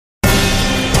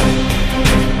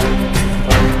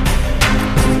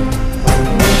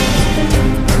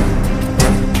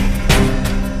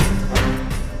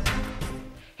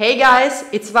Hey guys,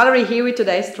 it's Valerie here with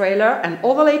today's trailer and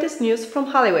all the latest news from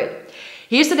Hollywood.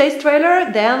 Here's today's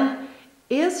trailer, then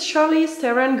is Charlize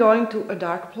Theron going to a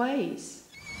dark place?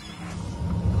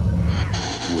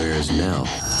 Where's Nell?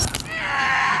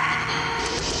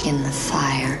 In the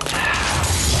fire.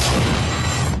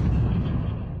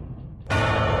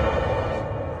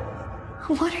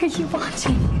 What are you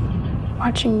watching?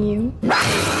 Watching you.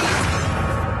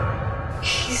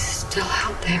 He's still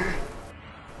out there.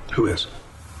 Who is?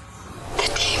 The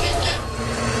demon.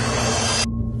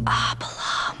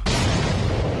 Abelard.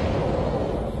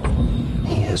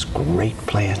 He has great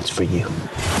plans for you.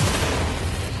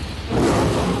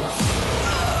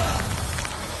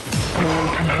 No one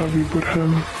can have you but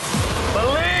him.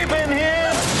 Believe in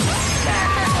him!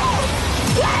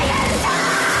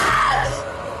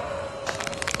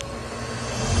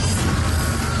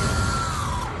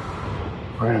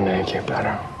 We're gonna make you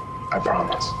better. I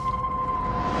promise.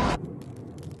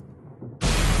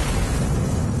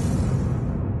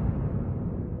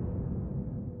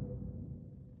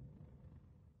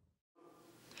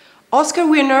 Oscar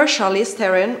winner Charlize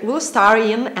Theron will star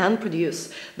in and produce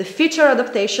the feature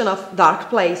adaptation of Dark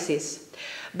Places,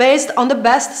 based on the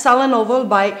best-selling novel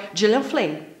by Gillian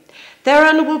Flynn.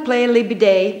 Theron will play Libby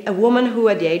Day, a woman who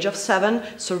at the age of 7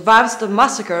 survives the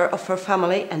massacre of her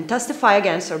family and testify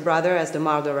against her brother as the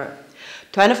murderer.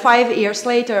 25 years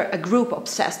later, a group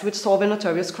obsessed with solving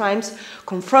notorious crimes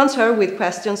confronts her with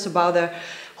questions about the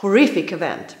horrific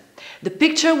event. The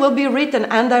picture will be written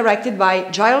and directed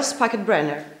by Giles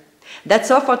Puckett-Brenner.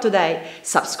 That's all for today.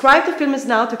 Subscribe to Films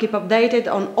Now to keep updated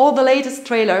on all the latest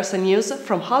trailers and news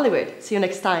from Hollywood. See you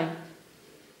next time.